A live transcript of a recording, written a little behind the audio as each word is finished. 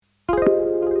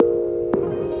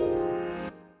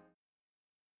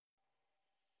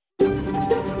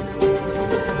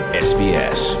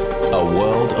SBS, a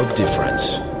world of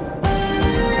difference.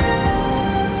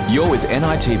 You're with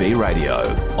NITV Radio,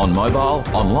 on mobile,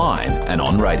 online and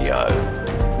on radio.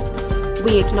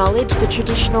 We acknowledge the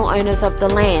traditional owners of the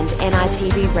land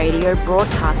NITV Radio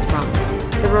broadcasts from,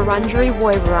 the Wurundjeri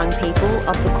Woiwurrung people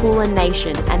of the Kulin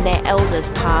Nation and their elders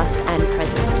past and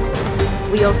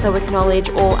present. We also acknowledge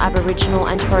all Aboriginal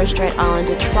and Torres Strait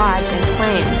Islander tribes and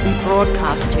clans we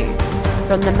broadcast to,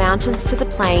 from the mountains to the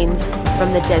plains,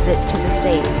 from the desert to the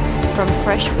sea, from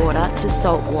fresh water to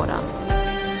salt water.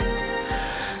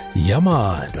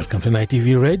 Yama, welcome to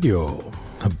NITV Radio.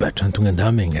 Bertrand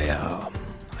Tungandame here.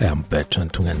 I am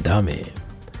Bertrand Tungandame.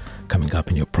 Coming up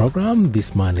in your program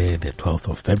this Monday, the 12th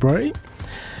of February,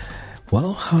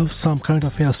 we'll have some current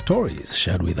affairs stories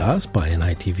shared with us by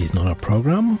NITV's NORA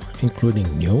program,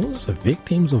 including news.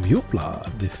 Victims of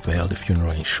UPLA, the failed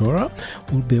funeral insurer,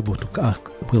 will be able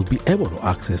to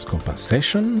access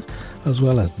compensation, as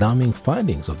well as damning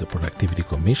findings of the Productivity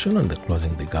Commission on the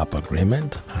Closing the Gap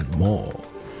agreement and more.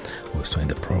 Also in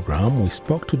the program, we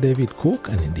spoke to David Cook,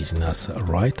 an Indigenous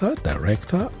writer,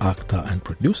 director, actor and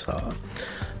producer,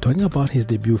 talking about his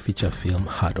debut feature film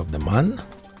Heart of the Man,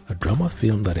 a drama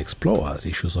film that explores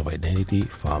issues of identity,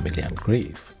 family and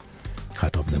grief.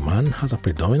 Heart of the Man has a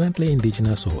predominantly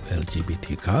Indigenous or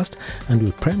LGBT cast and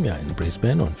will premiere in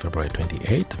Brisbane on February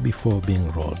 28 before being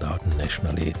rolled out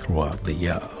nationally throughout the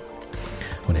year.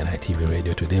 On NITV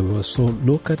Radio today, we also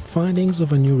look at findings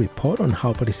of a new report on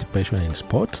how participation in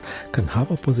sports can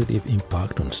have a positive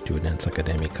impact on students'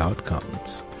 academic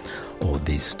outcomes. All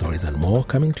these stories and more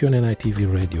coming to you on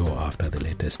NITV Radio after the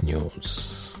latest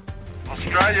news.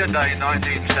 Australia Day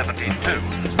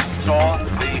 1972 saw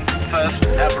the first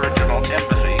Aboriginal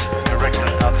embassy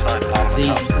erected outside Parliament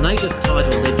House. The native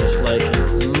title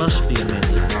legislation must be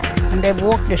amended. And they've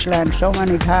walked this land so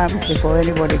many times before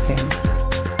anybody came.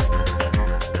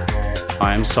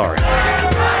 I am sorry.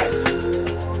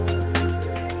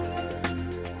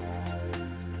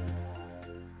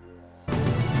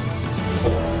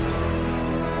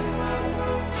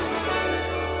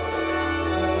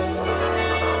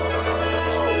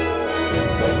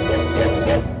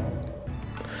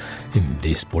 In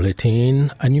this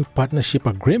bulletin, a new partnership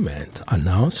agreement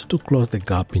announced to close the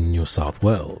gap in New South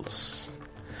Wales.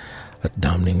 A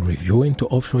damning review into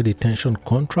offshore detention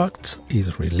contracts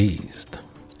is released.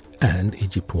 And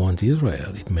Egypt warns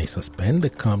Israel it may suspend the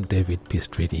Camp David peace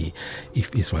treaty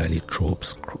if Israeli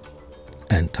troops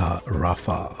enter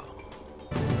Rafah.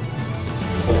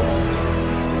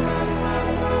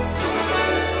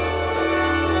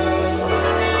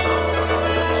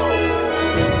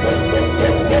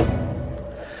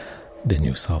 The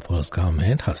New South Wales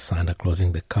government has signed a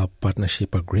Closing the Gap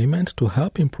partnership agreement to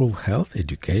help improve health,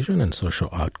 education and social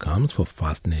outcomes for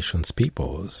First Nations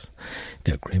peoples.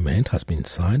 The agreement has been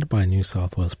signed by New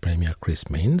South Wales Premier Chris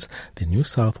Minns, the New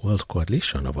South Wales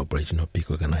Coalition of Aboriginal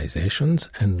Peak Organisations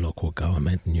and Local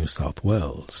Government New South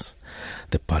Wales.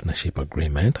 The partnership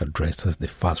agreement addresses the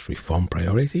first reform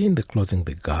priority in the Closing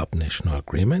the Gap National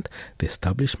Agreement, the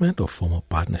establishment of formal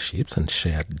partnerships and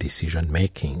shared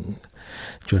decision-making.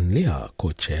 John Lear,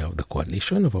 co-chair of the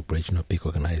Coalition of Aboriginal Peak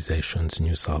Organisations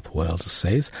New South Wales,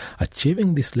 says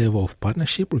achieving this level of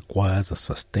partnership requires a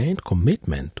sustained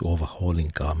commitment to overhauling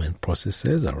government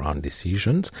processes around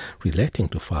decisions relating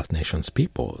to First Nations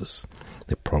peoples.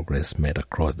 The progress made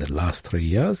across the last 3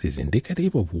 years is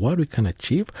indicative of what we can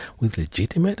achieve with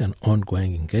legitimate and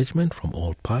ongoing engagement from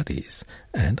all parties,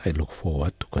 and I look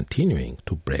forward to continuing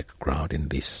to break ground in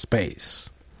this space.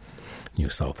 New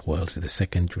South Wales is the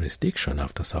second jurisdiction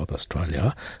after South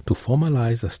Australia to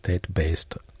formalise a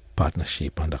state-based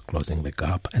partnership under Closing the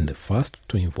Gap and the first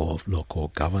to involve local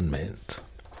government.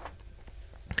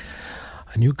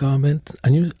 A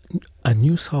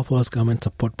New South Wales government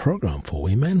support program for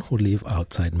women who live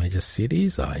outside major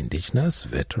cities, are Indigenous,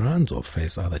 veterans or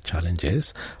face other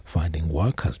challenges finding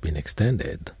work has been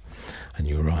extended. A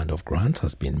new round of grants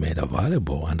has been made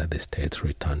available under the state's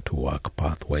Return to Work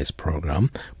Pathways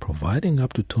program, providing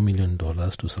up to $2 million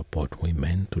to support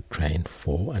women to train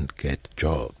for and get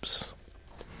jobs.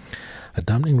 A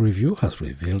damning review has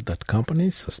revealed that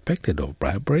companies suspected of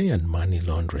bribery and money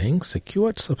laundering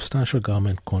secured substantial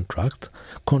government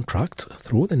contracts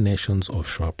through the nation's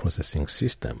offshore processing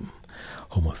system.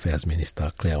 Home Affairs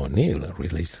Minister Claire O'Neill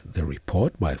released the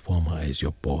report by former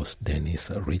ASIO boss Dennis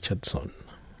Richardson.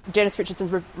 Dennis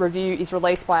Richardson's review is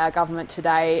released by our government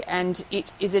today, and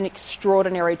it is an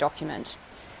extraordinary document.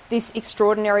 This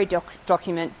extraordinary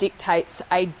document dictates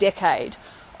a decade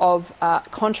of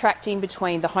contracting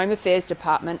between the Home Affairs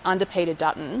Department under Peter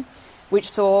Dutton which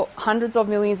saw hundreds of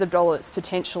millions of dollars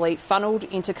potentially funneled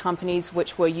into companies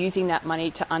which were using that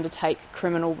money to undertake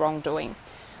criminal wrongdoing.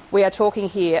 We are talking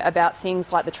here about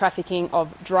things like the trafficking of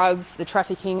drugs, the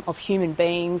trafficking of human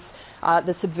beings,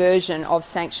 the subversion of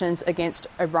sanctions against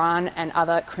Iran and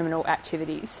other criminal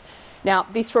activities. Now,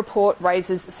 this report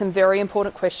raises some very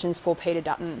important questions for Peter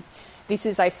Dutton. This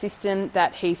is a system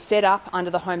that he set up under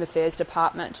the Home Affairs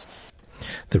Department.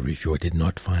 The review did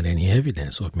not find any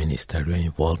evidence of ministerial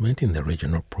involvement in the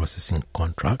regional processing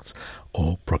contracts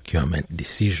or procurement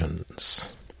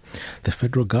decisions. The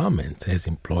federal government says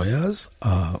employers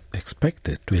are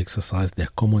expected to exercise their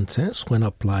common sense when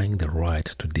applying the right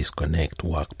to disconnect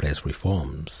workplace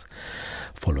reforms.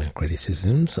 Following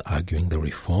criticisms arguing the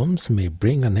reforms may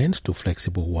bring an end to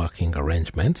flexible working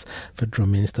arrangements, Federal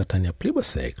Minister Tanya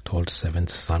Plibersek told Seventh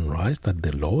Sunrise that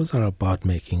the laws are about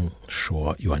making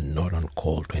sure you are not on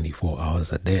call 24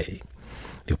 hours a day.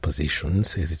 The opposition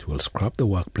says it will scrap the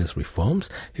workplace reforms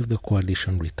if the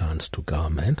coalition returns to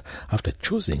government after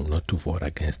choosing not to vote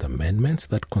against amendments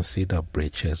that consider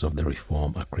breaches of the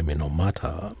reform a criminal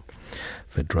matter.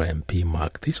 Federal MP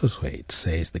Mark Thistlethwaite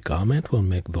says the government will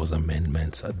make those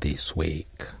amendments this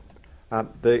week.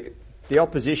 The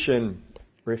opposition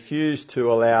refused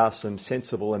to allow some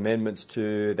sensible amendments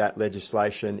to that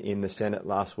legislation in the Senate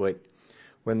last week.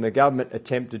 When the government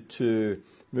attempted to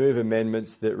move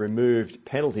amendments that removed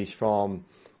penalties from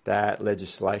that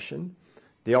legislation,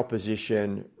 the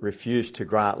opposition refused to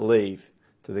grant leave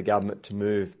to the government to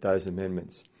move those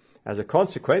amendments. As a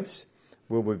consequence,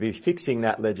 we will be fixing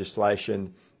that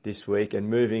legislation this week and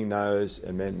moving those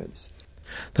amendments.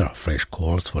 There are fresh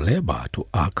calls for Labour to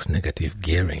axe negative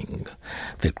gearing.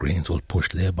 The Greens will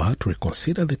push Labour to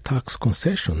reconsider the tax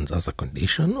concessions as a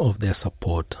condition of their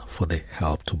support for the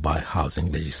Help to Buy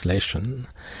housing legislation.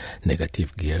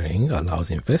 Negative gearing allows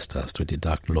investors to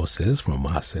deduct losses from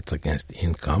assets against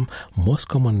income, most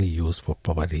commonly used for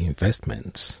property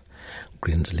investments.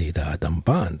 Greens leader Adam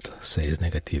Band says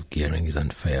negative gearing is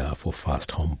unfair for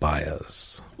first home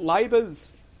buyers.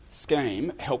 Labor's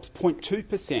scheme helps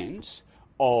 0.2%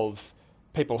 of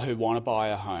people who want to buy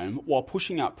a home while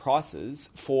pushing up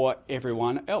prices for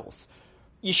everyone else.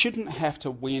 You shouldn't have to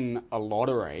win a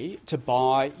lottery to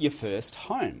buy your first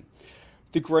home.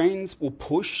 The Greens will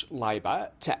push Labor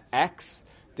to axe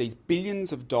these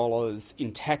billions of dollars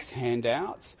in tax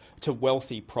handouts to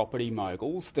wealthy property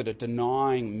moguls that are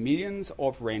denying millions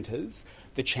of renters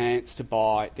the chance to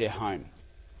buy their home.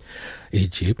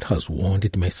 Egypt has warned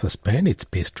it may suspend its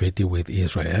peace treaty with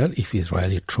Israel if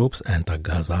Israeli troops enter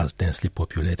Gaza's densely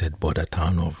populated border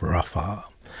town of Rafah.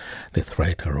 The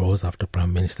threat arose after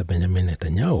Prime Minister Benjamin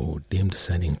Netanyahu deemed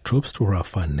sending troops to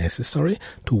Rafah necessary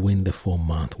to win the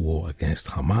 4-month war against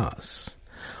Hamas.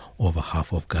 Over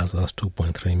half of Gaza's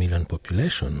 2.3 million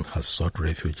population has sought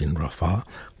refuge in Rafah,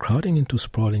 crowding into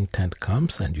sprawling tent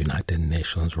camps and United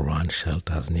Nations-run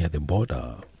shelters near the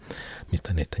border.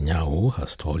 Mr. Netanyahu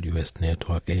has told US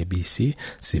network ABC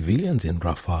civilians in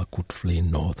Rafah could flee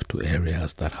north to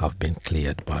areas that have been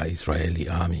cleared by Israeli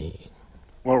army.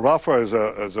 Well,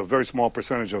 Rafah is a very small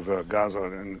percentage of Gaza,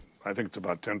 and I think it's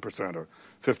about 10% or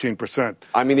 15%.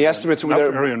 I mean, the estimates... Enough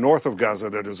area north of Gaza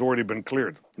that has already been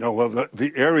cleared. No, well,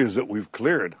 the areas that we've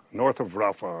cleared north of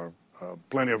Rafah are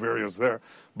plenty of areas there,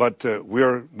 but we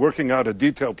are working out a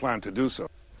detailed plan to do so.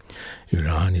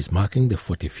 Iran is marking the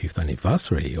 45th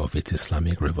anniversary of its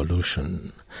Islamic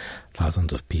Revolution.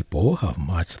 Thousands of people have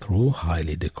marched through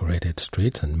highly decorated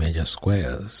streets and major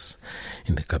squares.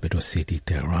 In the capital city,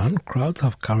 Tehran, crowds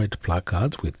have carried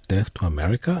placards with "Death to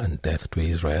America" and "Death to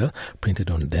Israel" printed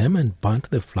on them and burnt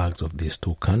the flags of these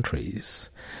two countries.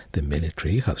 The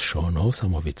military has shown off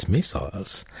some of its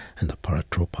missiles, and a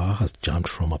paratrooper has jumped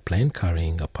from a plane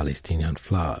carrying a Palestinian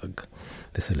flag.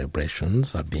 The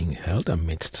celebrations are being held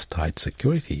amidst tight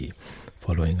security,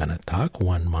 following an attack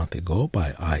 1 month ago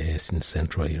by IS in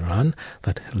central Iran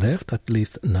that left at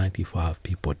least 95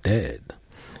 people dead.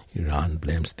 Iran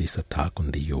blames this attack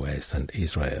on the US and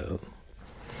Israel.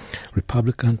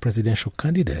 Republican presidential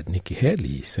candidate Nikki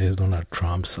Haley says Donald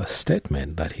Trump's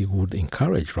statement that he would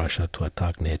encourage Russia to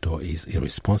attack NATO is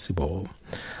irresponsible.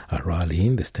 At a rally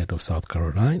in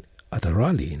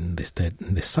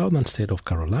the southern state of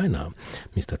Carolina,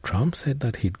 Mr. Trump said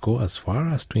that he'd go as far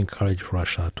as to encourage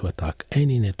Russia to attack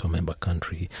any NATO member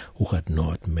country who had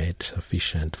not made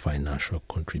sufficient financial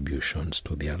contributions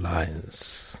to the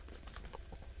alliance.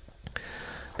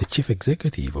 The chief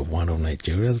executive of one of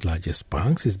Nigeria's largest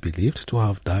banks is believed to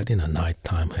have died in a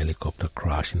nighttime helicopter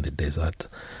crash in the desert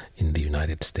in the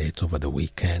United States over the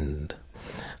weekend.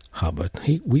 Herbert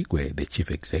Wigwe, the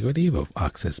chief executive of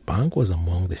Access Bank, was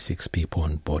among the 6 people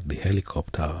on board the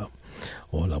helicopter.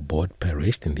 All aboard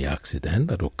perished in the accident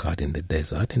that occurred in the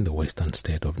desert in the western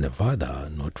state of Nevada,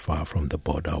 not far from the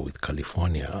border with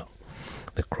California.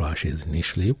 The crash is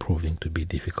initially proving to be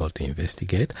difficult to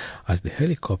investigate as the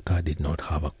helicopter did not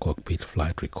have a cockpit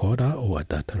flight recorder or a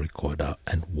data recorder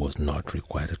and was not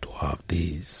required to have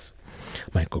these.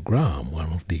 Michael Graham,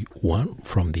 one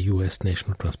from the U.S.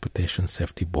 National Transportation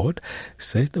Safety Board,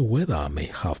 says the weather may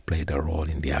have played a role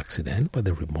in the accident, but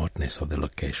the remoteness of the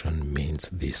location means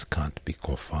this can't be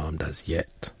confirmed as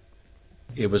yet.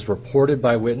 It was reported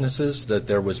by witnesses that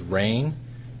there was rain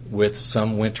with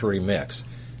some wintry mix.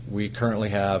 We currently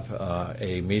have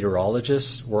a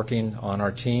meteorologist working on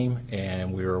our team,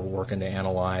 and we are working to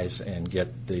analyze and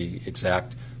get the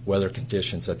exact weather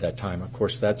conditions at that time. Of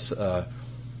course, that's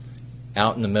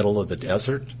out in the middle of the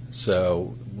desert,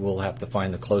 so we'll have to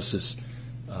find the closest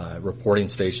reporting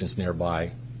stations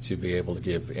nearby to be able to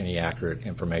give any accurate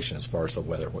information as far as the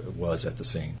weather was at the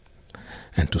scene.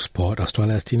 And to sport,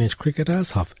 Australia's teenage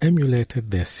cricketers have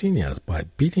emulated their seniors by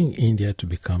beating India to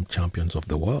become champions of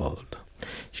the world.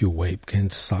 Hugh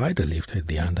Wake's side lifted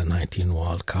the Under-19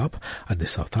 World Cup at the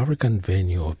South African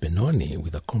venue of Benoni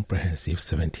with a comprehensive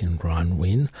 17-run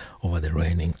win over the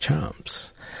reigning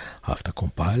champs. After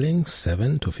compiling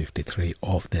 7 to 53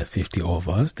 of their 50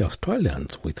 overs, the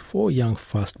Australians, with 4 young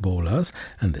fast bowlers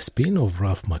and the spin of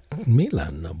Ralph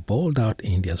McMillan, bowled out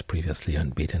India's previously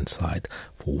unbeaten side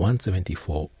for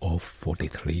 174 of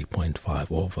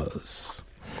 43.5 overs.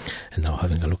 And now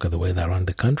having a look at the weather around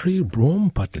the country. Broome,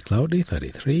 partly cloudy,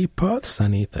 33. Perth,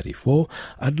 sunny, 34.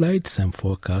 Adelaide, same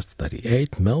forecast,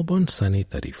 38. Melbourne, sunny,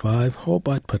 35.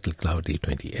 Hobart, partly cloudy,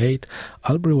 28.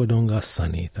 Albury-Wodonga,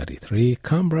 sunny, 33.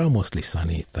 Canberra, mostly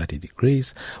sunny, 30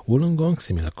 degrees. Wollongong,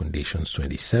 similar conditions,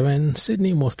 27.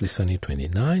 Sydney, mostly sunny,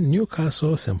 29.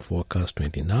 Newcastle, same forecast,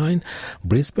 29.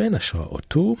 Brisbane, a shower or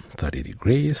 2, 30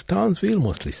 degrees. Townsville,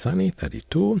 mostly sunny,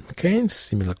 32. Cairns,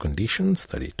 similar conditions,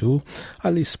 32.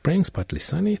 Alice Springs, partly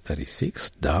sunny,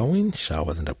 36. Darwin,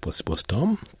 showers and a possible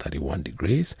storm, 31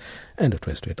 degrees. And the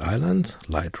Torres Strait Islands,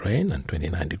 light rain and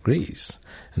 29 degrees.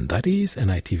 And that is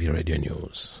NITV Radio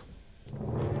News.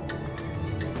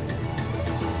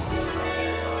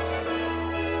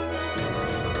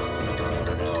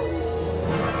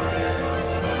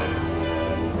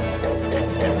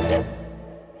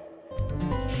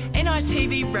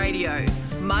 NITV Radio,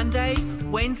 Monday,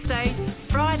 Wednesday,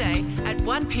 Friday at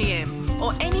 1 p.m.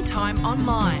 or anytime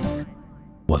online.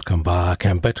 Welcome back.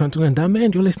 I'm Bertrand Tungandame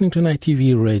and you're listening to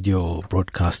NITV Radio,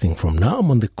 broadcasting from Naarm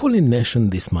on the Kulin Nation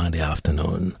this Monday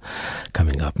afternoon.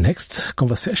 Coming up next,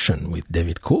 conversation with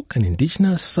David Cook, an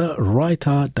Indigenous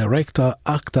writer, director,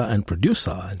 actor and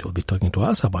producer. And he'll be talking to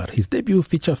us about his debut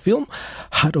feature film,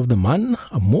 Heart of the Man,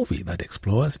 a movie that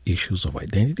explores issues of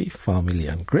identity, family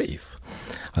and grief.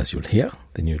 As you'll hear,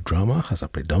 the new drama has a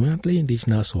predominantly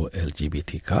Indigenous or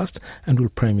LGBT cast and will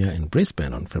premiere in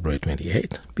Brisbane on February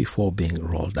 28 before being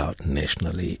rolled out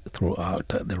nationally throughout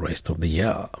the rest of the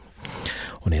year.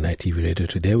 On NITV Radio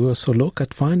today, we also look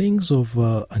at findings of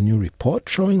a new report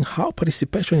showing how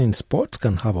participation in sports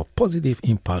can have a positive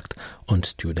impact on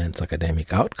students'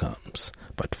 academic outcomes.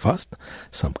 But first,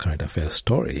 some current affairs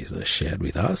stories are shared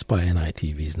with us by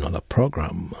NITV's NOLA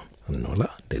program. And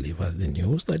NOLA delivers the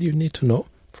news that you need to know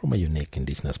from a unique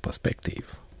Indigenous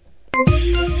perspective.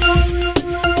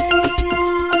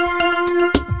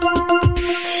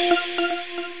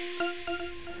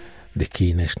 The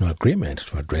key national agreement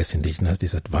to address Indigenous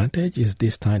disadvantage is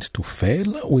destined to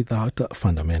fail without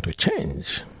fundamental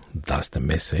change. That's the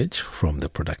message from the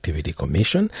Productivity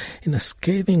Commission in a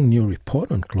scathing new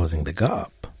report on closing the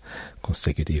gap.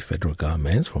 Consecutive federal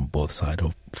governments from both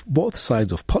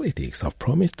sides of politics have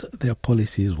promised their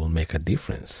policies will make a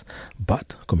difference.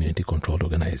 But community-controlled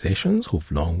organizations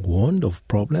who've long warned of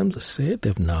problems say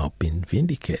they've now been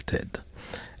vindicated.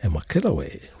 Emma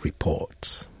Kellaway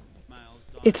reports.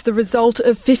 It's the result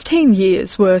of 15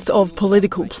 years' worth of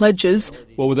political pledges.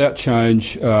 Well, without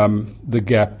change, the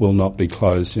gap will not be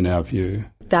closed in our view.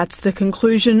 That's the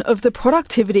conclusion of the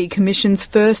Productivity Commission's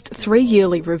first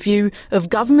 3-yearly review of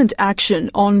government action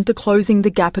on the Closing the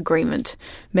Gap Agreement.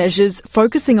 Measures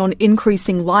focusing on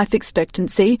increasing life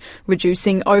expectancy,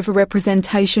 reducing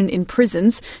overrepresentation in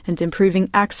prisons and improving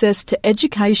access to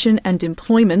education and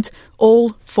employment,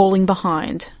 all falling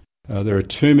behind. There are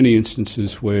too many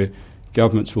instances where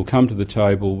governments will come to the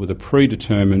table with a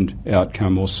predetermined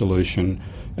outcome or solution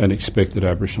and expect that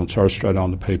Aboriginal and Torres Strait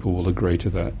Islander people will agree to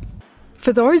that.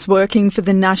 For those working for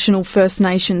the National First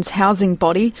Nations housing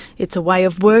body, it's a way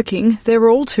of working they're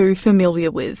all too familiar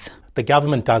with. The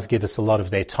government does give us a lot of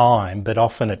their time, but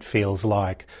often it feels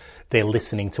like they're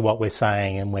listening to what we're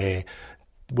saying and we're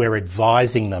We're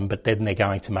advising them, but then they're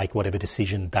going to make whatever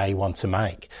decision they want to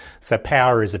make. So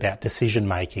power is about decision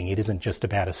making. It isn't just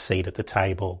about a seat at the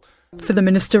table. For the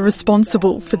minister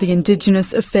responsible for the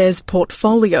Indigenous Affairs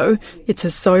portfolio, it's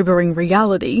a sobering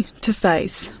reality to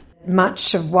face.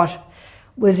 Much of what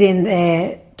was in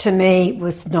there, to me,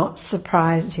 was not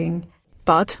surprising.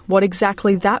 But what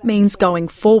exactly that means going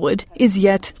forward is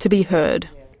yet to be heard.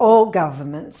 All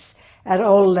governments at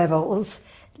all levels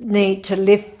need to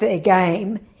lift their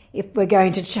game if we're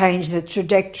going to change the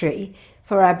trajectory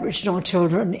for Aboriginal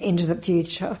children into the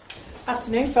future.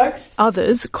 Afternoon, folks.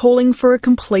 Others calling for a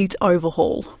complete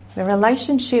overhaul. The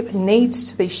relationship needs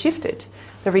to be shifted.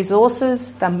 The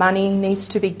resources, the money needs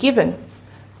to be given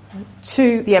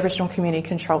to the Aboriginal community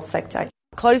control sector.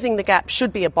 Closing the gap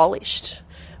should be abolished.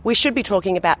 We should be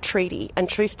talking about treaty and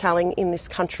truth-telling in this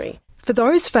country. For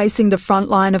those facing the front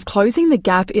line of closing the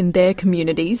gap in their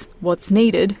communities, what's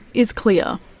needed is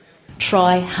clear.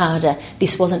 Try harder.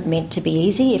 This wasn't meant to be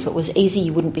easy. If it was easy,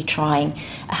 you wouldn't be trying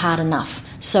hard enough.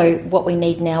 So what we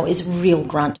need now is real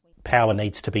grunt. Power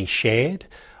needs to be shared.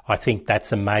 I think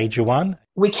that's a major one.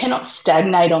 We cannot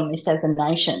stagnate on this as a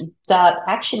nation. Start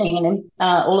actioning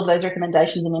all of those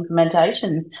recommendations and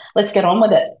implementations. Let's get on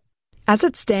with it. As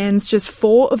it stands, just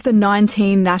 4 of the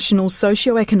 19 national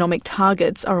socio-economic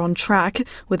targets are on track,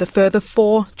 with a further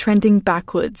 4 trending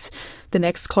backwards. The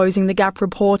next Closing the Gap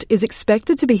report is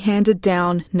expected to be handed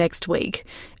down next week.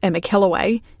 Emma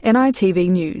Kellaway,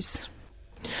 NITV News.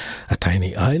 A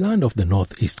tiny island off the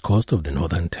northeast coast of the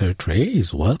Northern Territory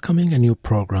is welcoming a new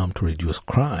program to reduce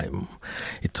crime.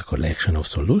 It's a collection of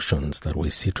solutions that will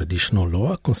see traditional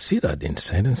law considered in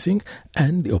sentencing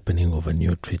and the opening of a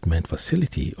new treatment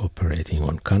facility operating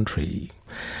on country.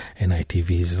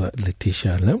 NITV's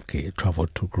Letitia Lemke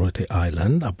travelled to Grote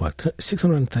Island, about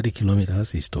 630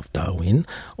 kilometres east of Darwin,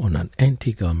 on an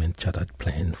anti-government chartered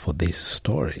plane for this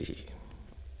story.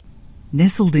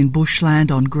 Nestled in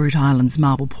bushland on Grote Island's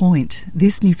Marble Point,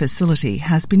 this new facility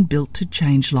has been built to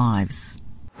change lives.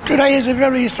 Today is a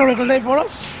very historical day for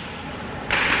us.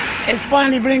 It's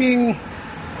finally bringing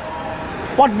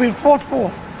what we fought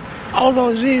for all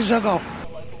those years ago.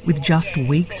 With just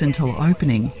weeks until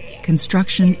opening,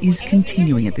 construction is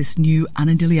continuing at this new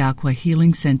Anandiliaqua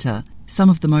Healing Centre. Some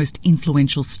of the most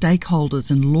influential stakeholders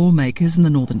and lawmakers in the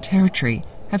Northern Territory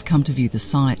have come to view the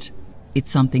site. It's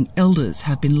something elders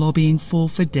have been lobbying for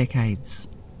decades.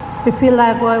 We feel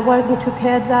like we're working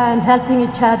together and helping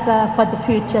each other for the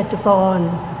future to go on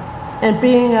and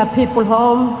bringing our people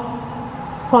home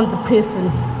from the prison.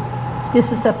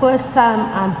 This is the first time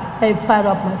I'm very proud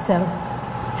of myself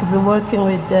to be working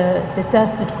with the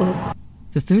Justice Group.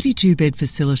 The 32-bed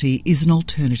facility is an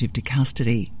alternative to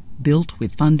custody. Built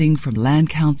with funding from Land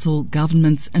Council,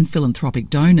 governments and philanthropic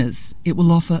donors, it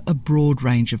will offer a broad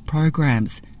range of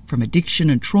programs, from addiction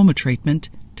and trauma treatment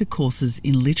to courses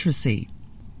in literacy.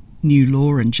 New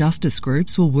law and justice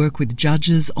groups will work with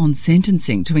judges on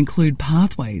sentencing to include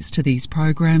pathways to these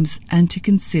programs and to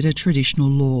consider traditional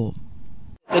law.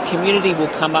 The community will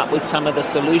come up with some of the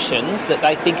solutions that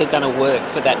they think are going to work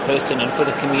for that person and for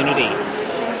the community.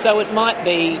 So it might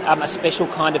be a special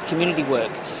kind of community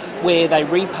work where they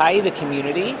repay the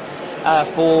community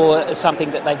for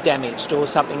something that they've damaged or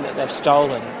something that they've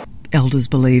stolen. Elders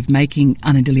believe making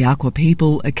Anandiliaqua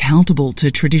people accountable to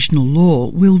traditional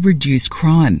law will reduce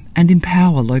crime and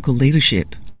empower local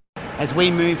leadership. As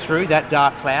we move through that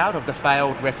dark cloud of the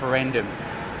failed referendum,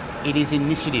 it is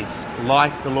initiatives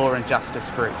like the law and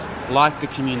justice groups, like the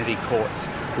community courts,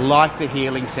 like the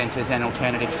healing centres and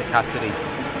alternatives to custody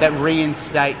that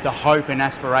reinstate the hope and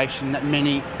aspiration that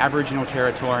many Aboriginal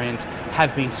Territorians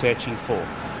have been searching for.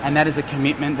 And that is a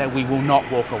commitment that we will not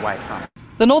walk away from.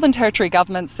 The Northern Territory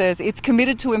Government says it's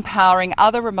committed to empowering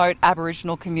other remote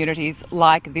Aboriginal communities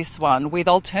like this one, with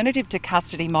alternative to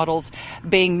custody models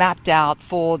being mapped out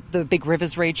for the Big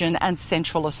Rivers region and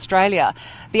Central Australia.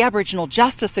 The Aboriginal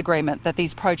Justice Agreement that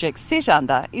these projects sit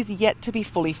under is yet to be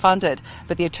fully funded,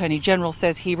 but the Attorney-General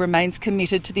says he remains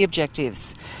committed to the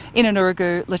objectives. In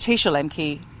Anurrugu, Letitia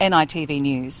Lemke, NITV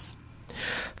News.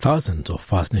 Thousands of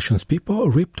First Nations people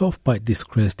ripped off by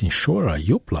disgraced insurer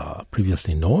UPLA,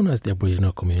 previously known as the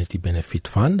Aboriginal Community Benefit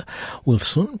Fund, will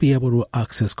soon be able to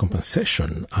access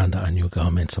compensation under a new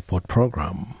government support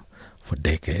program. For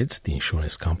decades, the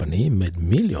insurance company made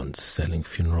millions selling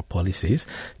funeral policies,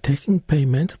 taking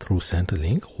payment through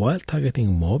Centrelink while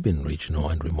targeting mob in regional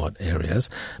and remote areas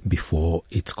before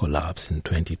its collapse in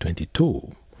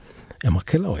 2022. Emma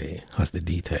Kellaway has the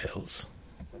details.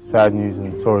 Sad news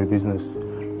and sorry business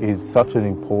is such an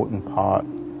important part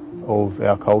of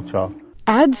our culture.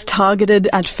 ads targeted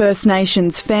at First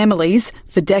Nations families.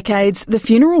 For decades, the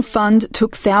Funeral Fund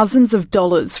took thousands of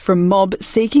dollars from mob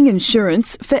seeking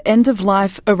insurance for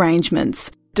end-of-life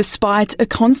arrangements. Despite a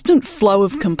constant flow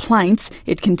of complaints,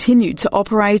 it continued to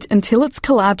operate until its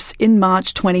collapse in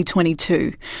March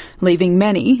 2022, leaving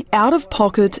many out of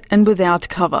pocket and without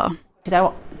cover. They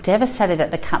were devastated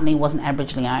that the company wasn't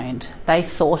Aboriginally owned. They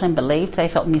thought and believed, they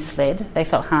felt misled, they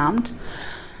felt harmed.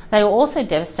 They were also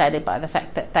devastated by the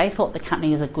fact that they thought the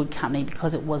company was a good company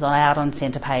because it was allowed on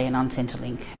Centrepay and on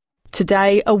Centrelink.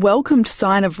 Today, a welcomed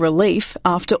sign of relief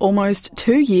after almost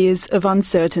 2 years of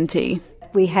uncertainty.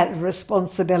 We had a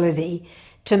responsibility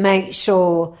to make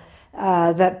sure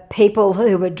that people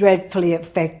who were dreadfully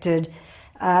affected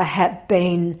have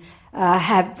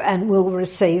and will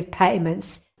receive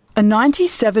payments. A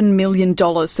 $97 million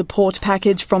support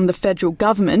package from the federal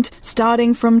government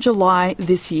starting from July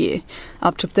this year.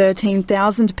 Up to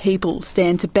 13,000 people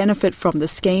stand to benefit from the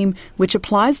scheme, which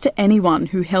applies to anyone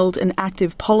who held an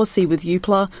active policy with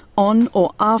UPLA on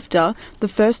or after the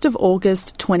 1st of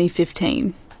August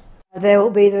 2015. There will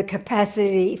be the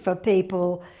capacity for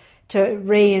people to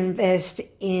reinvest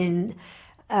in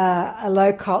a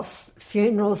low-cost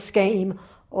funeral scheme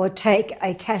or take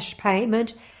a cash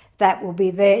payment. That will be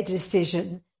their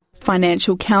decision.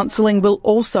 Financial counselling will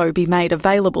also be made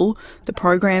available. The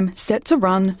program set to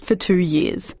run for 2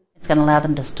 years. It's going to allow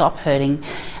them to stop hurting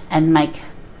and make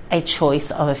a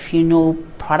choice of a funeral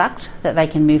product that they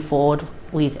can move forward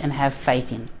with and have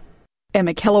faith in.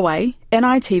 Emma Kellaway,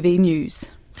 NITV News.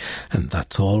 And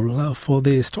that's all for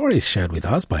the stories shared with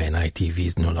us by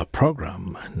NITV's NOLA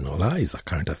program. NOLA is a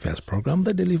current affairs program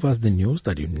that delivers the news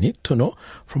that you need to know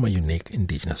from a unique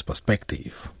Indigenous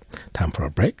perspective. Time for a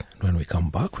break. When we come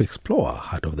back, we explore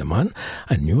Heart of the Man,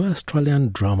 a new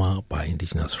Australian drama by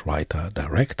Indigenous writer,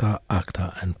 director,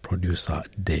 actor and producer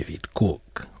David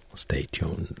Cook. Stay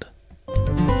tuned.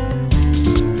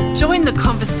 Join the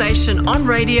conversation on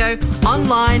radio,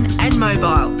 online and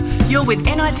mobile. You're with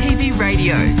NITV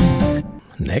Radio.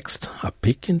 Next, a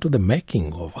peek into the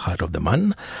making of Heart of the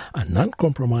Man, an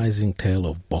uncompromising tale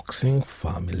of boxing,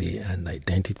 family and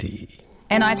identity.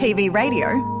 NITV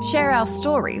Radio, share our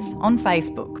stories on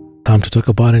Facebook. Time to talk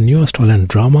about a new Australian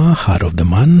drama, Heart of the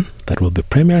Man, that will be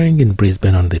premiering in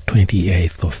Brisbane on the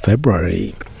 28th of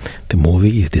February. The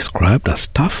movie is described as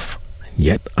tough,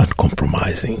 yet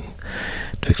uncompromising.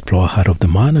 To explore Heart of the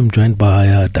Man, I'm joined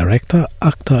by director,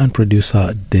 actor and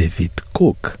producer David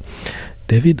Cook.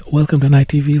 David, welcome to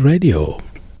NITV Radio.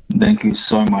 Thank you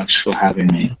so much for having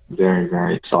me. Very,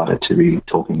 very excited to be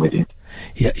talking with you.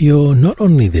 Yeah, you're not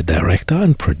only the director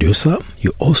and producer,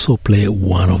 you also play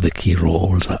one of the key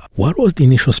roles. What was the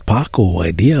initial spark or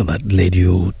idea that led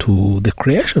you to the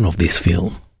creation of this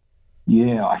film?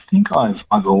 Yeah, I think I've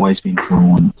always been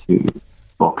drawn to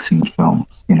boxing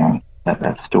films, you know.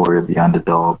 That story of the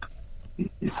underdog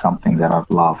is something that I've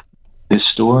loved. This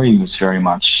story was very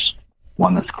much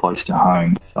one that's close to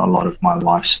home. So a lot of my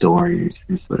life story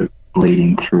is sort of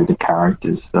bleeding through the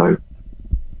characters. So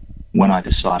when I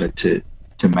decided to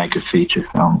make a feature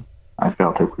film, I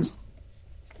felt it was,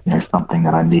 you know, something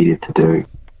that I needed to do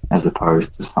as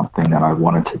opposed to something that I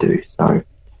wanted to do. So,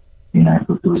 you know,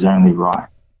 it was only right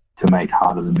to make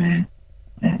Heart of the Man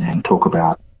and talk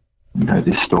about, you know,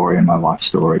 this story and my life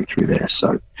story through there.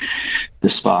 So the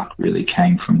spark really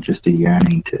came from just a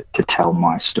yearning to tell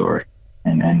my story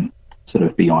and sort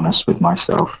of be honest with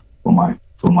myself for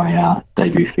my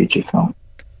debut feature film.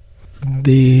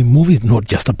 The movie is not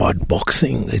just about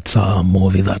boxing. It's a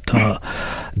movie that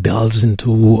delves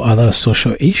into other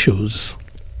social issues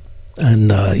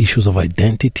and issues of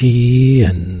identity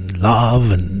and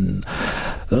love and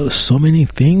so many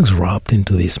things wrapped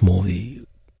into this movie.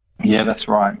 Yeah, that's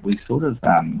right. We sort of,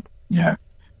 you know,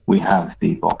 we have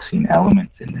the boxing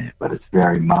elements in there, but it's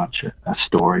very much a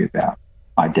story about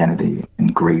identity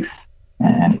and grief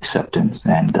and acceptance,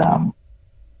 and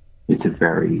it's a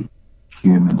very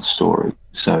human story.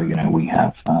 So, you know, we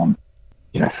have,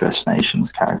 you know, First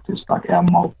Nations characters like our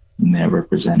mob, and they're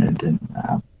represented,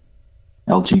 and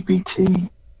LGBT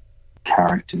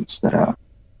characters that are,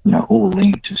 you know, all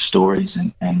linked to stories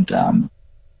and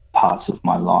parts of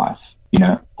my life. You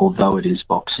know, although it is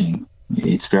boxing,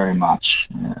 it's very much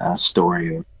a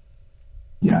story of,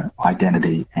 you know,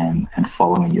 identity and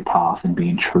following your path and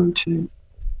being true to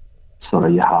sort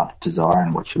of your heart's desire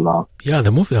and what you love. Yeah, the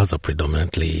movie has a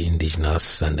predominantly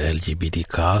Indigenous and LGBT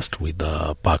cast with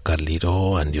Parker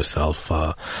Lito and yourself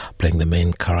playing the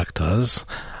main characters.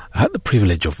 I had the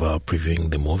privilege of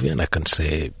previewing the movie, and I can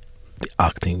say The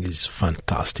acting is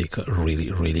fantastic,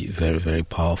 really, really very, very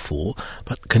powerful.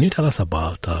 But can you tell us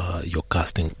about your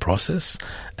casting process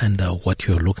and what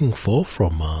you're looking for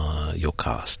from your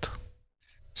cast?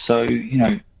 So,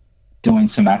 doing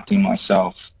some acting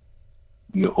myself,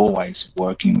 you're always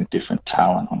working with different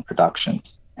talent on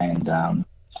productions. And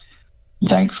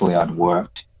thankfully, I'd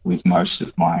worked with most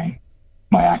of my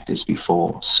actors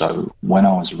before. So when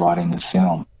I was writing the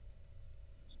film,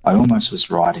 I almost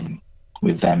was writing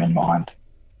with them in mind.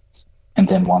 And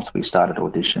then once we started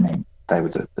auditioning, they were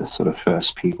the sort of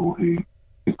first people who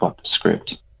got the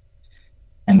script.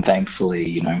 And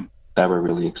thankfully, they were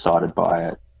really excited by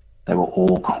it. They were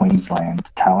all Queensland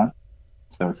talent,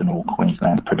 so it's an all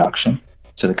Queensland production.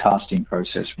 So the casting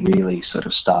process really sort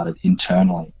of started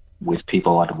internally with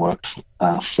people I'd worked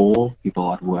for, people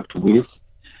I'd worked with.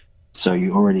 So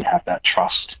you already have that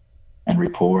trust and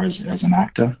rapport as an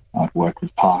actor. I'd worked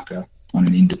with Parker on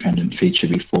an independent feature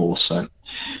before, so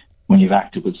when you've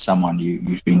acted with someone,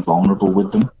 you've been vulnerable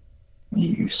with them.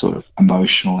 You sort of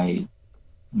emotionally,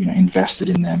 invested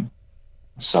in them.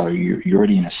 So you're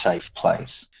already in a safe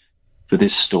place. For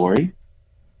this story,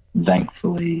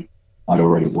 thankfully, I'd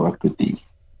already worked with these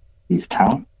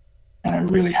talent, and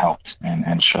it really helped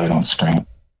and showed on screen.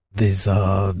 There's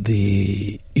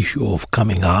the issue of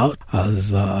coming out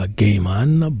as a gay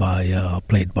man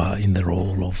played by in the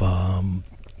role of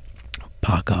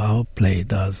Parker,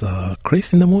 played as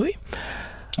Chris in the movie.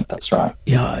 That's right.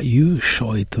 Yeah, you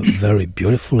show it very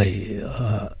beautifully.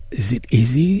 Is it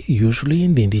easy usually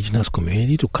in the Indigenous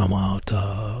community to come out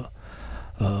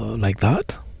like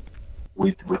that?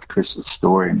 With Chris's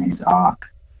story and his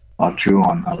arc, I drew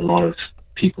on a lot of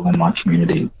people in my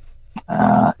community,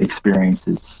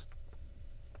 experiences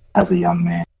as a young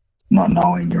man, not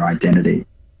knowing your identity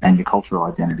and your cultural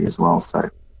identity as well. So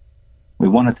we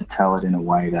wanted to tell it in a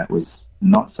way that was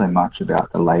not so much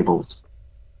about the labels,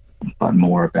 but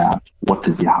more about what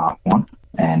does your heart want,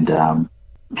 and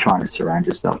trying to surround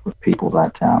yourself with people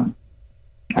that are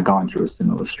going through a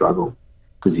similar struggle.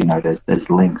 Because, there's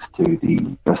links to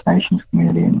the First Nations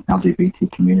community and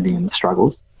LGBT community and the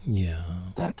struggles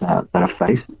that are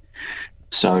faced.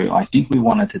 So I think we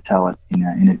wanted to tell it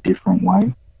in a different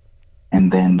way.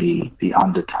 And then the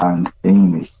undertoned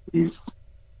theme is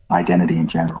identity in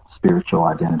general, spiritual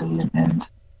identity, and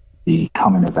the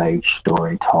coming-of-age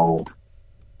story told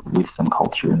with some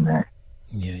culture in there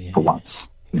for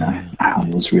once.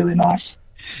 It was really nice.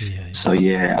 So,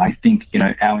 I think,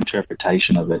 our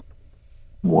interpretation of it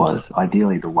was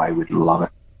ideally the way we'd love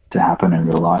it to happen in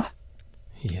real life.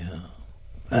 Yeah.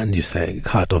 And you say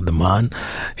heart of the man.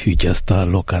 If you just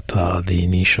look at the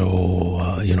initial,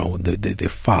 the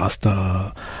first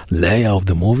layer of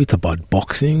the movie, it's about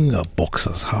boxing. A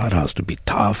boxer's heart has to be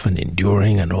tough and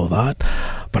enduring and all that.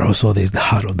 But also there's the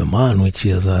heart of the man, which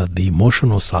is the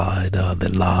emotional side, the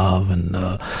love and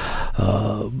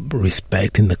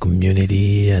respect in the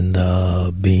community and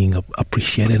being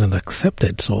appreciated and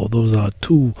accepted. So those are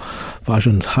two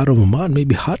versions, heart of a man,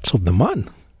 maybe hearts of the man.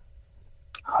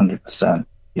 100%.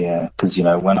 Yeah, because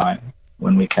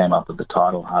when we came up with the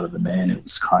title "Heart of the Man," it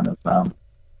was kind of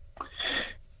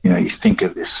you think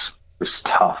of this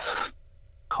tough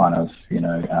kind of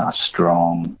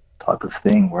strong type of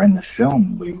thing. Where in the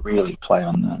film we really play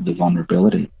on the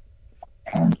vulnerability,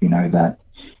 and that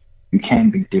you can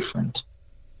be different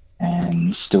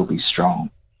and still be strong.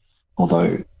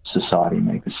 Although society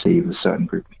may perceive a certain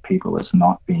group of people as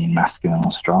not being masculine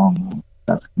or strong,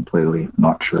 that's completely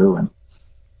not true. And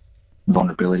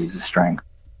vulnerability is a strength,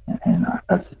 and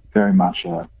that's very much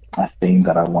a theme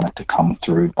that I wanted to come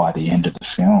through by the end of the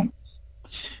film.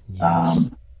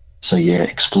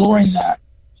 Exploring that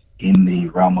in the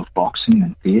realm of boxing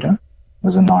and theatre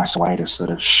was a nice way to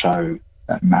sort of show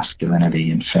that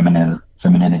masculinity and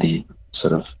femininity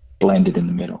sort of blended in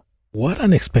the middle. What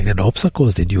unexpected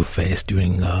obstacles did you face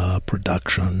during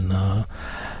production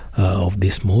of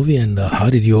this movie, and how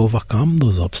did you overcome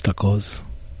those obstacles?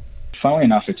 Funnily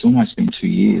enough, it's almost been 2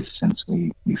 years since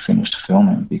we finished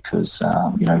filming because,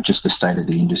 just the state of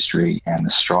the industry and the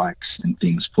strikes and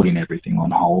things putting everything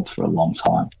on hold for a long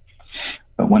time.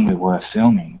 But when we were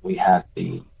filming, we had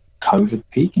the COVID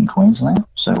peak in Queensland.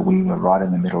 So we were right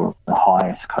in the middle of the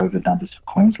highest COVID numbers for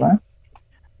Queensland.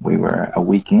 We were a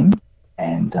week in,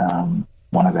 and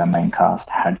one of our main cast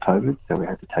had COVID, so we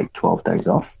had to take 12 days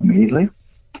off immediately.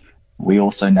 We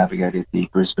also navigated the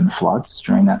Brisbane floods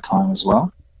during that time as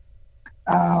well.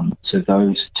 So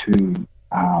those two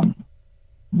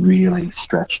really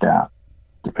stretched out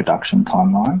the production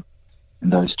timeline,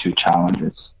 and those two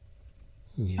challenges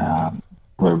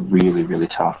were really, really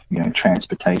tough.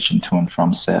 Transportation to and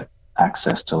from set,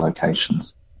 access to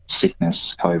locations,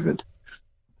 sickness, COVID,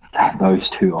 those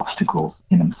two obstacles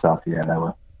in themselves, they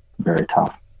were very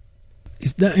tough.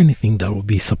 Is there anything that would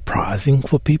be surprising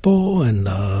for people, and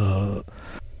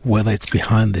whether it's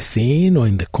behind the scene or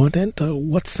in the content?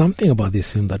 What's something about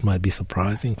this film that might be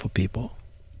surprising for people?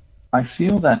 I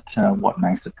feel that what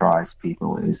may surprise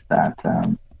people is that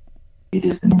it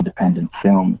is an independent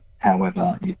film.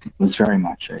 However, it was very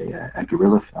much a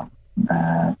guerrilla film.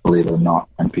 Believe it or not,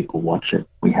 when people watch it,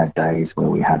 we had days where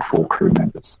we had 4 crew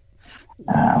members.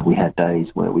 We had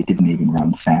days where we didn't even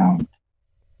run sound.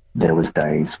 There was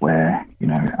days where,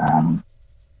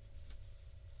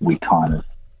 we kind of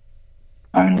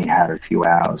only had a few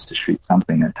hours to shoot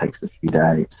something that takes a few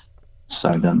days.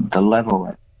 So the level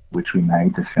at which we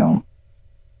made the film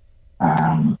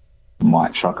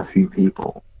might shock a few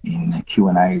people in the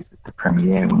Q&As at the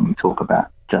premiere when we talk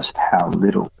about just how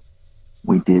little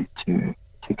we did to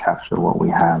capture what we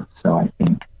have. So I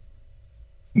think,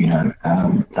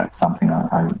 that's something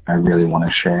I really want to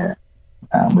share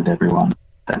with everyone,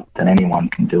 that anyone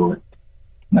can do it,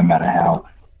 no matter how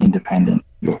independent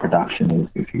your production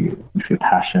is. If you're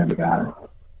passionate about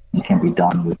it, it can be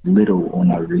done with little or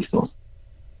no resource.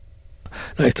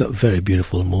 It's a very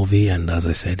beautiful movie, and as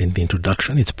I said in the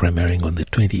introduction, it's premiering on the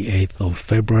 28th of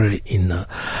February in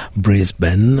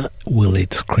Brisbane. Will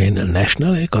it screen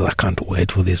nationally? Because I can't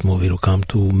wait for this movie to come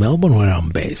to Melbourne, where I'm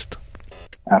based.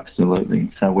 Absolutely.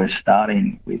 So we're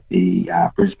starting with the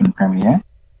Brisbane premiere,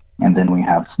 and then we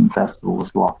have some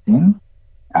festivals locked in,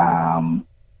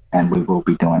 and we will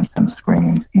be doing some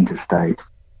screenings interstate,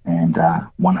 and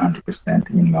 100%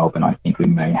 in Melbourne. I think we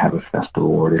may have a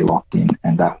festival already locked in,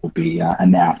 and that will be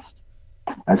announced.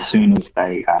 As soon as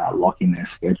they lock in their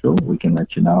schedule, we can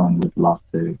let you know, and we'd love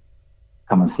to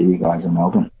come and see you guys in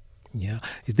Melbourne. Yeah.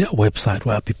 Is there a website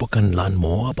where people can learn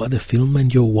more about the film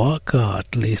and your work,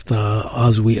 at least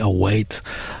as we await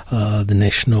the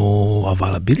national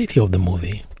availability of the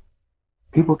movie?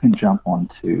 People can jump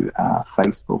onto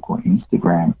Facebook or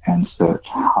Instagram and search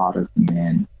Heart of the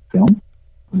Man Film.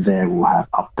 There we'll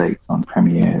have updates on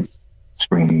premieres,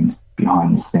 screenings,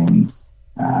 behind the scenes,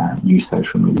 new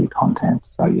social media content.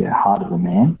 So yeah, Heart of the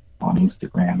Man on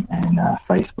Instagram and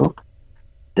Facebook,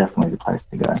 definitely the place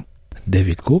to go.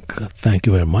 David Cook, thank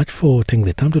you very much for taking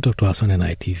the time to talk to us on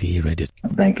NITV Radio.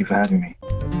 Thank you for having me.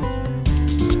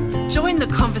 Join the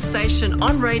conversation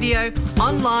on radio,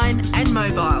 online and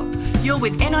mobile. You're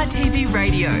with NITV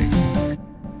Radio.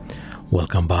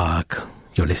 Welcome back.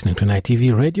 You're listening to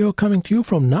NITV Radio, coming to you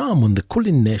from Naarm on the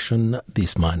Kulin Nation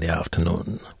this Monday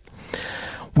afternoon.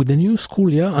 With the new school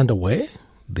year underway,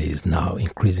 there is now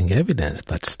increasing evidence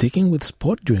that sticking with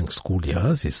sport during school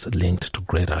years is linked to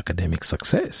greater academic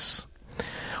success.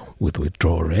 With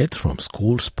withdrawal rates from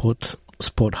school sports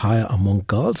sport higher among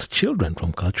girls, children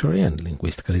from culturally and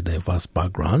linguistically diverse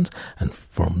backgrounds and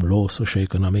from low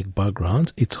socioeconomic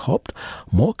backgrounds, it's hoped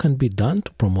more can be done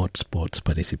to promote sports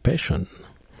participation.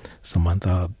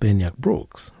 Samantha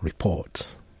Benyak-Brooks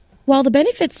reports. While the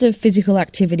benefits of physical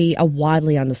activity are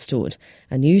widely understood,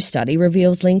 a new study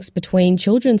reveals links between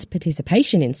children's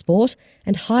participation in sport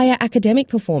and higher academic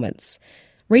performance.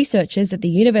 Researchers at the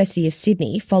University of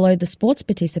Sydney followed the sports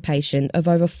participation of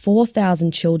over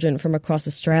 4,000 children from across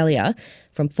Australia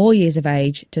from 4 years of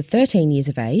age to 13 years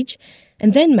of age,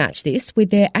 and then matched this with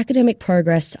their academic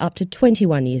progress up to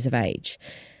 21 years of age.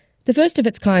 The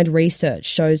first-of-its-kind research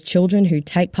shows children who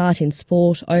take part in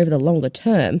sport over the longer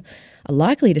term are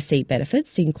likely to see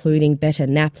benefits, including better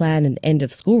NAPLAN and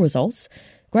end-of-school results,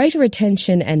 greater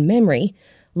attention and memory,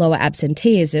 lower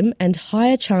absenteeism and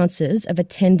higher chances of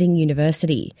attending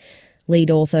university. Lead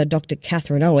author Dr.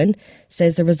 Catherine Owen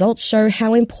says the results show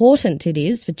how important it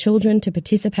is for children to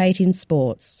participate in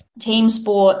sports. Team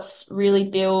sports really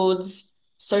builds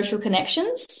social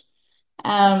connections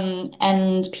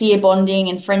and peer bonding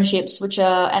and friendships,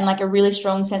 and like a really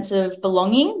strong sense of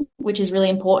belonging, which is really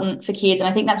important for kids. And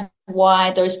I think that's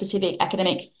why those specific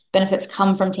academic benefits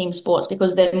come from team sports,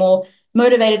 because they're more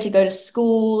motivated to go to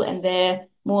school and they're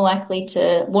more likely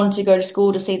to want to go to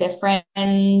school to see their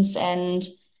friends, and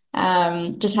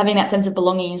just having that sense of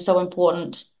belonging is so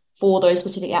important for those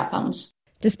specific outcomes.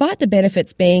 Despite the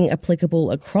benefits being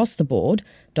applicable across the board,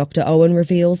 Dr. Owen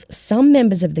reveals some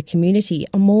members of the community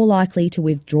are more likely to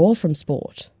withdraw from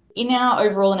sport. In our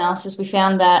overall analysis, we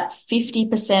found that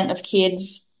 50% of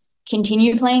kids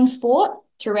continue playing sport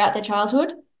throughout their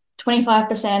childhood,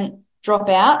 25% drop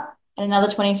out, and another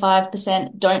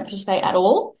 25% don't participate at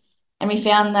all. And we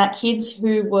found that kids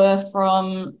who were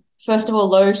from, first of all,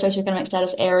 low socioeconomic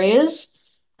status areas,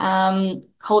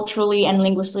 culturally and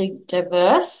linguistically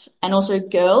diverse, and also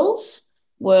girls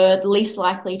were the least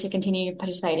likely to continue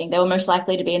participating. They were most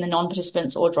likely to be in the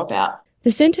non-participants or drop out. The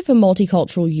Centre for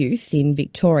Multicultural Youth in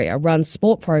Victoria runs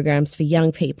sport programs for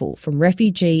young people from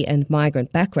refugee and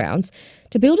migrant backgrounds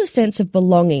to build a sense of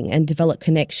belonging and develop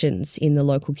connections in the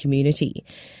local community.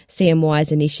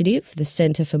 CMY's initiative, the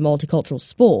Centre for Multicultural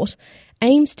Sport,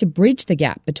 aims to bridge the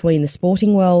gap between the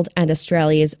sporting world and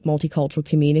Australia's multicultural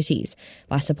communities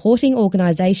by supporting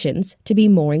organisations to be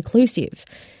more inclusive.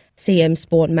 CM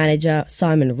Sport Manager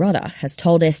Simon Rodder has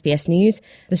told SBS News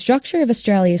the structure of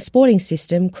Australia's sporting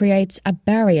system creates a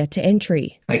barrier to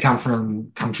entry. They come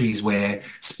from countries where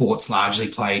sport's largely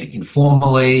played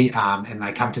informally, and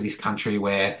they come to this country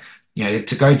where,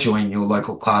 to go join your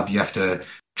local club, you have to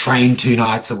train 2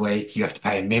 nights a week, you have to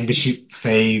pay a membership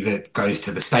fee that goes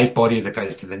to the state body, that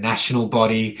goes to the national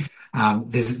body.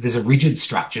 There's a rigid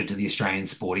structure to the Australian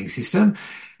sporting system,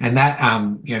 and that,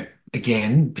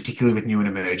 again, particularly with new and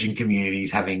emerging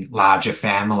communities having larger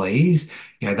families,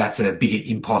 that's a bigger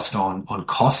impost on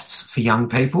costs for young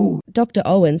people. Dr.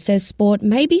 Owen says sport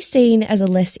may be seen as a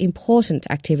less important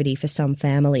activity for some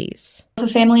families. For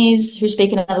families who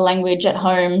speak another language at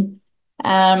home,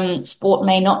 sport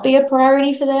may not be a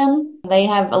priority for them. They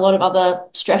have a lot of other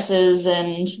stresses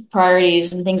and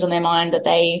priorities and things on their mind that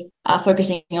they are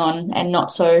focusing on, and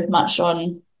not so much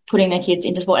on putting their kids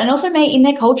into sport. And also in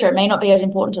their culture, it may not be as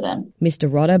important to them.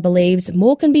 Mr. Rodder believes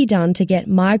more can be done to get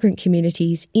migrant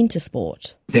communities into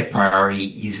sport. Their priority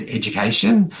is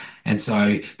education, and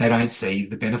so they don't see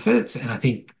the benefits. And I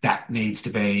think that needs to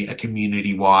be a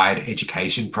community-wide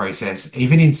education process,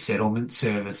 even in settlement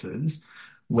services,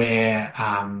 where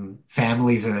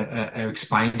families are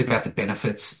explained about the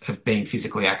benefits of being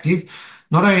physically active,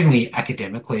 not only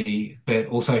academically, but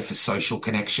also for social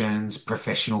connections,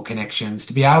 professional connections,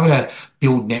 to be able to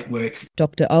build networks.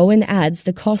 Dr. Owen adds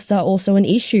the costs are also an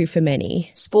issue for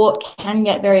many. Sport can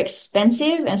get very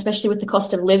expensive, and especially with the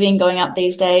cost of living going up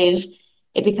these days,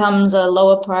 it becomes a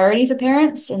lower priority for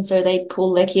parents, and so they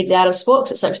pull their kids out of sport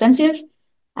because it's so expensive.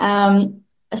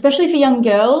 Especially for young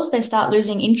girls, they start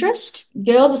losing interest.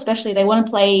 Girls especially, they want to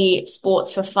play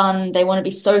sports for fun, they want to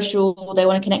be social, they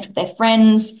want to connect with their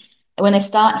friends. And when they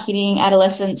start hitting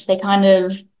adolescence,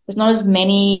 there's not as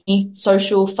many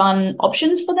social fun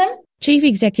options for them. Chief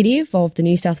Executive of the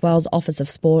New South Wales Office of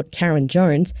Sport, Karen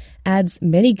Jones, adds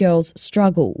many girls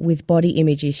struggle with body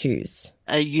image issues.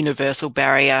 A universal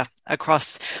barrier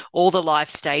across all the life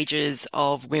stages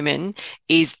of women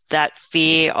is that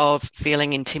fear of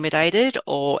feeling intimidated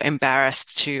or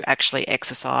embarrassed to actually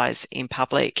exercise in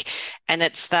public. And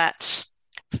it's that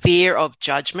fear of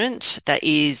judgment that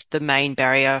is the main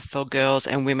barrier for girls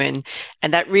and women.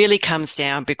 And that really comes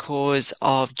down because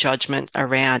of judgment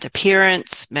around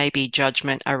appearance, maybe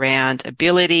judgment around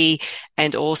ability,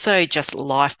 and also just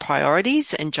life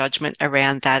priorities and judgment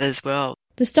around that as well.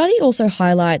 The study also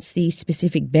highlights the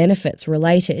specific benefits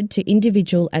related to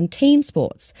individual and team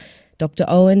sports. Dr.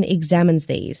 Owen examines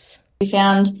these. We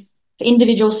found for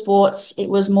individual sports, it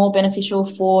was more beneficial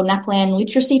for NAPLAN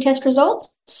literacy test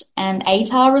results and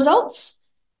ATAR results,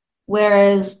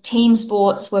 whereas team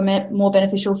sports were more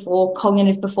beneficial for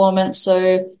cognitive performance,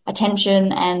 so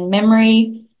attention and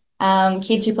memory.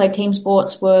 Kids who played team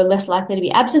sports were less likely to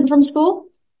be absent from school,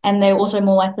 and they're also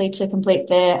more likely to complete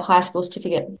their high school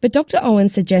certificate. But Dr. Owen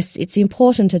suggests it's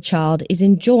important a child is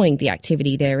enjoying the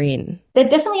activity they're in. There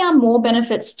definitely are more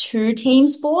benefits to team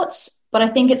sports, but I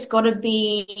think it's got to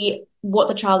be what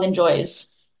the child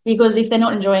enjoys, because if they're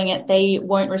not enjoying it, they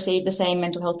won't receive the same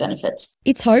mental health benefits.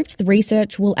 It's hoped the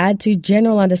research will add to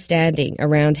general understanding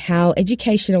around how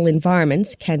educational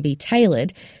environments can be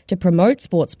tailored to promote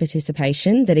sports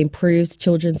participation that improves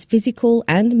children's physical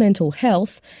and mental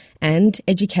health and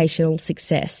educational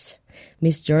success.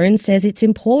 Ms. Jones says it's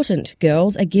important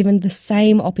girls are given the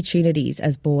same opportunities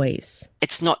as boys.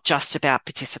 It's not just about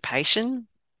participation.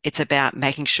 It's about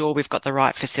making sure we've got the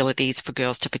right facilities for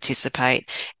girls to participate.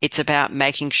 It's about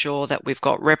making sure that we've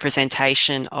got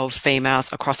representation of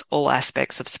females across all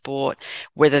aspects of sport,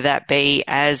 whether that be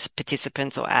as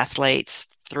participants or athletes,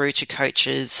 through to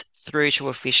coaches, through to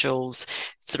officials,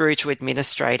 through to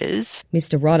administrators.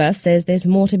 Mr. Rodder says there's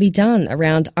more to be done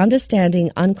around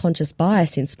understanding unconscious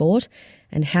bias in sport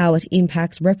and how it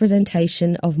impacts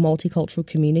representation of multicultural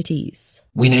communities.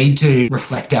 We need to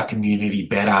reflect our community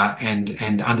better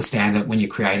and understand that when you're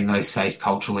creating those safe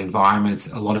cultural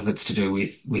environments, a lot of it's to do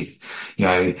with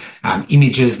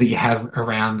images that you have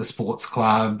around the sports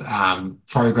club,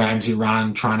 programs you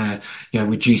run, trying to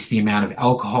reduce the amount of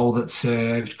alcohol that's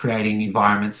served, creating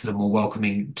environments that are more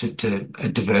welcoming to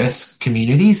diverse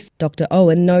communities. Dr.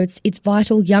 Owen notes it's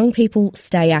vital young people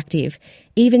stay active,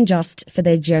 even just for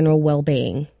their general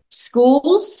well-being.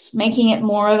 Schools making it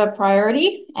more of a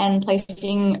priority and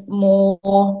placing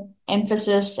more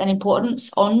emphasis and importance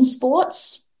on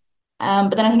sports.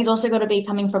 But then I think it's also got to be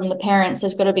coming from the parents.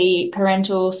 There's got to be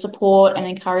parental support and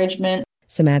encouragement.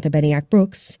 Samantha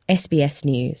Beniak-Brooks, SBS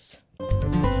News.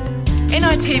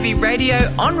 NITV Radio,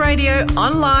 on radio,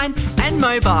 online and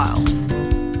mobile.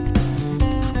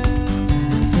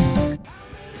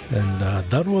 And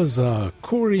that was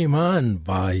Kuri Man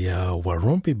by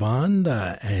Warumpi Band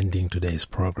ending today's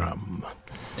program.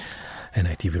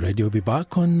 NITV Radio will be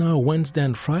back on Wednesday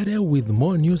and Friday with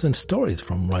more news and stories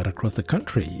from right across the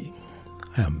country.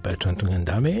 I am Bertrand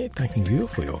Tungandame, thanking you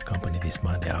for your company this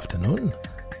Monday afternoon.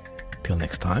 Till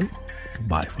next time,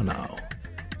 bye for now.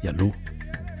 Yalu.